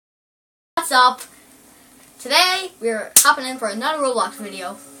What's up? Today we're hopping in for another Roblox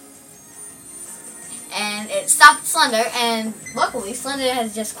video. And it stopped Slender, and luckily Slender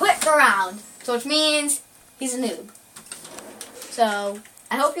has just quit the round. So which means he's a noob. So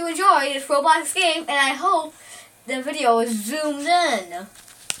I hope you enjoy this Roblox game, and I hope the video is zoomed in.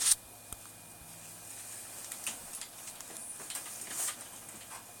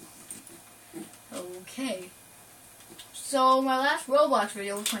 Okay. So my last Roblox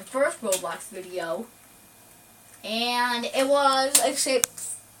video was my first Roblox video. And it was Escape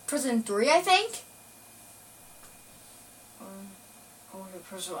Prison 3, I think.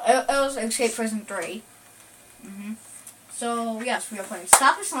 It was Escape Prison 3. So, yes, we are playing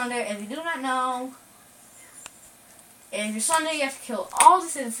Stop the Slender. If you do not know, if you're Slender, you have to kill all the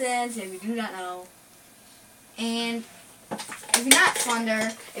citizens, if you do not know. And if you're not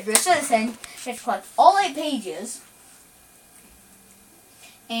Slender, if you're a citizen, you have to collect all 8 pages.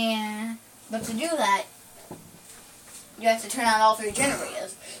 But to do that, you have to turn on all 3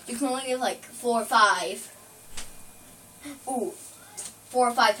 generators. You can only get like 4 or 5. 4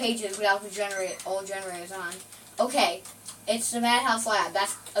 or 5 pages without all generators on. Okay, it's the Madhouse Lab.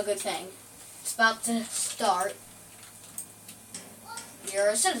 That's a good thing. It's about to start. You're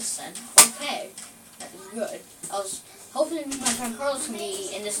a citizen. Okay, that is good. I was hoping my friend Carlos would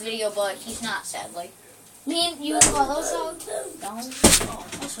be in this video, but he's not, sadly. Me and you and Carlos out? No. Oh,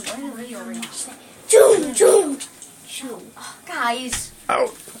 also, we're in a video right now. Joom! Oh, guys.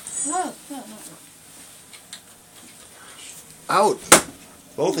 Out. No. Out.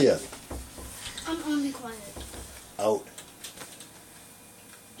 Both of you. I'm only quiet. Out.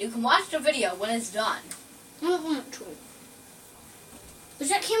 You can watch the video when it's done. I don't want to. Because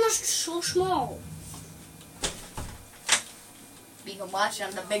that camera's so small. You can watch it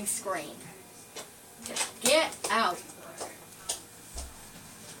on the big screen. Just get out.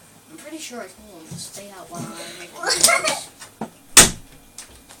 I'm pretty sure I told him to stay out while I make videos.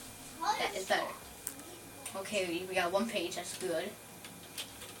 That is better. Okay, we got 1 page, that's good.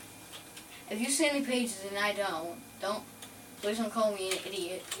 If you see any pages and I don't, please don't call me an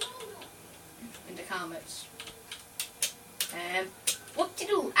idiot in the comments. And what to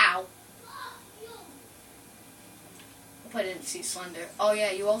do? Ow. Hope I didn't see Slender. Oh yeah,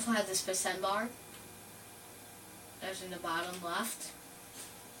 you also have this percent bar. That's in the bottom left.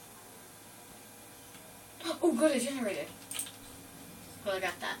 Oh good, a generator. Well, I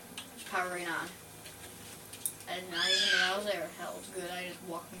got that. It's powering on. I did not even know I was there. Hell, it's good. I just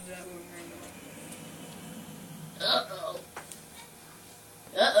walked into that room randomly. Uh-oh.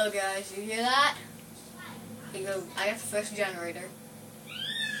 Uh-oh, guys. You hear that? Here you go. I got the first generator.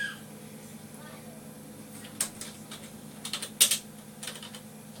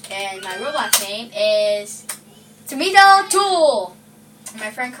 And my Roblox name is Tomato Tool. And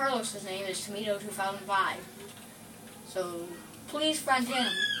my friend Carlos's name is Tomato2005. So, please friend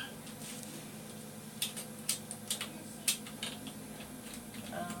him.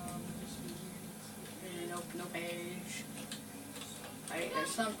 Nope, no page. Alright, there's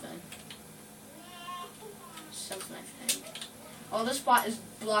something. Something, I think. Oh, this spot is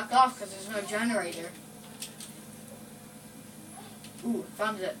blocked off because there's no generator. Ooh,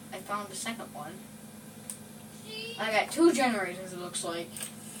 I found the second one. I got 2 generators, it looks like.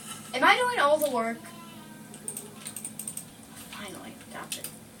 Am I doing all the work? Finally, got it.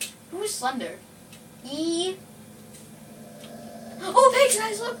 Who is Slender? E. Oh, a page,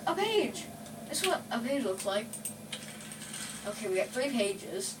 guys, look! A page! That's what a page looks like. Okay, we got 3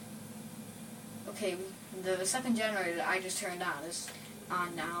 pages. Okay, the second generator that I just turned on is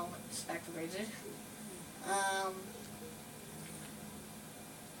on now. It's activated.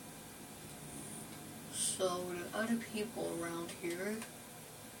 So, the other people around here.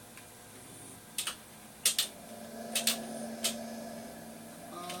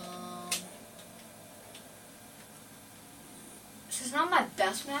 This is not my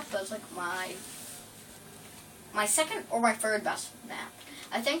best map, but it's like my second or my third best map.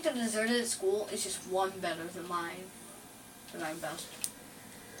 I think the deserted school is just 1 better than mine. Than my best.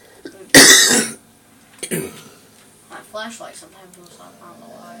 My flashlight sometimes goes off, I don't know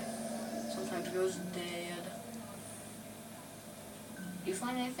why. Sometimes it goes dead. You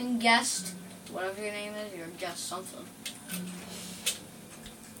find anything guest? Whatever your name is, you're a guest something.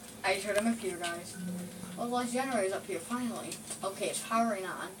 I just heard him appear, guys. Well, the generator's up here, finally. Okay, it's powering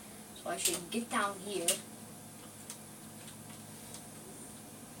on. So I should get down here.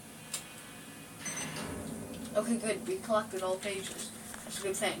 Okay, good. We collected all pages. That's a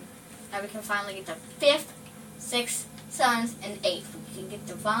good thing. Now we can finally get the 5th, 6th, 7th, and 8th. We can get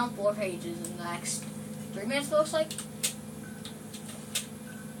the final 4 pages in the next 3 minutes, it looks like.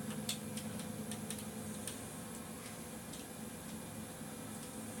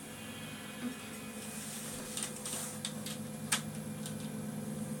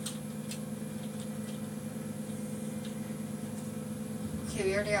 Okay,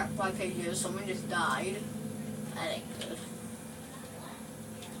 we already got 5 pages. Someone just died. That ain't good.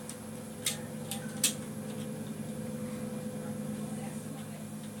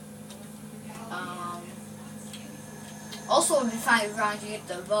 Also, if you find around, you get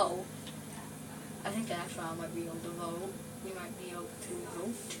the vote. I think the next round might be able to vote. We might be able to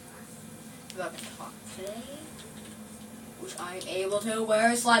vote. About to talk today. Which I'm able to.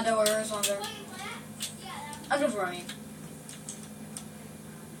 Where is Slender? Where is Slender? I'm just running.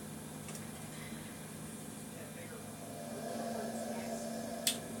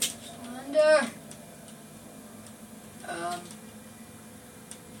 Slender.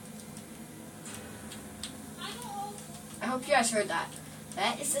 I hope you guys heard that.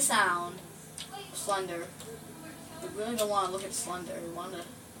 That is the sound of Slender. We really don't want to look at Slender. We want to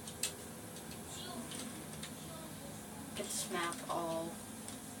get this map all.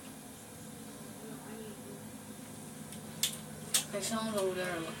 Okay, someone's over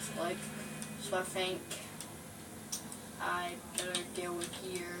there, it looks like. So I think I better go in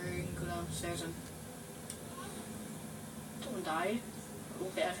here and go downstairs and. Someone died.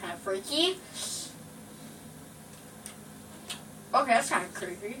 Okay, that's kind of freaky. Okay, that's kind of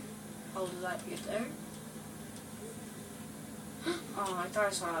creepy. How did that get there? Oh, I thought I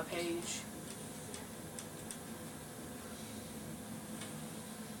saw a page.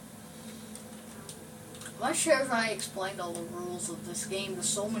 I'm not sure if I explained all the rules of this game. There's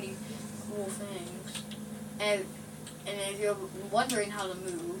so many cool things. And if you're wondering how to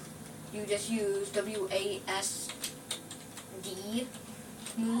move, you just use WASD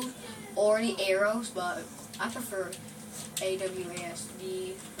to move, or the arrows, but I prefer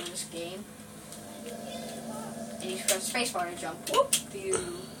AWASD for this game. And you press spacebar to jump. Whoop!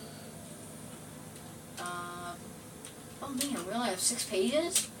 Oh man, we only have 6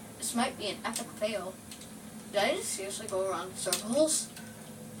 pages? This might be an epic fail. Did I just seriously go around in circles?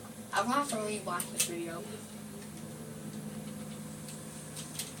 I'm gonna have to rewatch this video.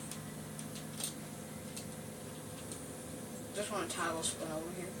 Just want to toggle spin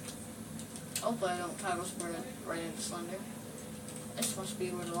over here. Hopefully I don't toggle spin right into Slender. This must be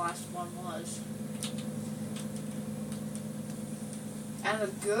where the last one was. I have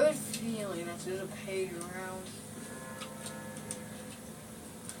a good feeling that there's a page around.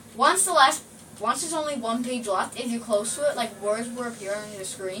 Once there's only 1 page left, if you're close to it, like words will appear on your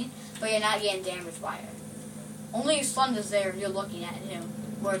screen, but you're not getting damaged by it. Only if Slender's there, if you're looking at him,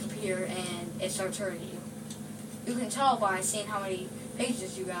 words appear and it starts hurting you. You can tell by seeing how many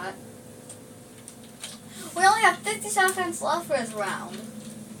pages you got. We only have 50 seconds left for this round.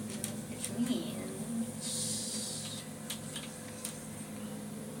 Which means...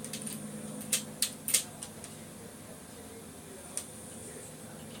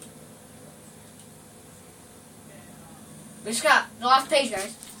 we just got the last page,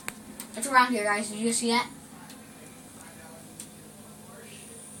 guys. It's around here, guys. Did you see that?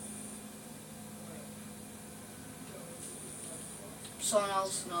 Someone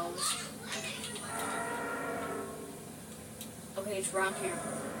else knows. Okay, it's around here.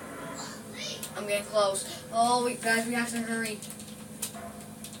 I'm getting close. Oh, wait, guys, we have to hurry.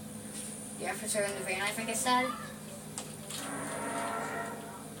 The efforts are in the van, I think it said.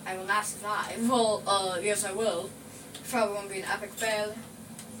 I will not survive. Well, yes, I will. Probably won't be an epic fail.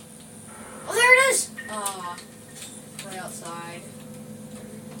 Oh, there it is! Ah, right outside.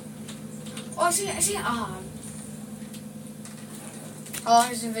 Oh, I see it. Oh,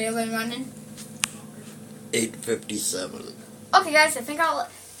 has the video been running? 8:57. Okay, guys, I think I'll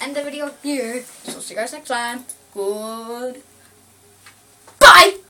end the video here. So, see you guys next time. Good.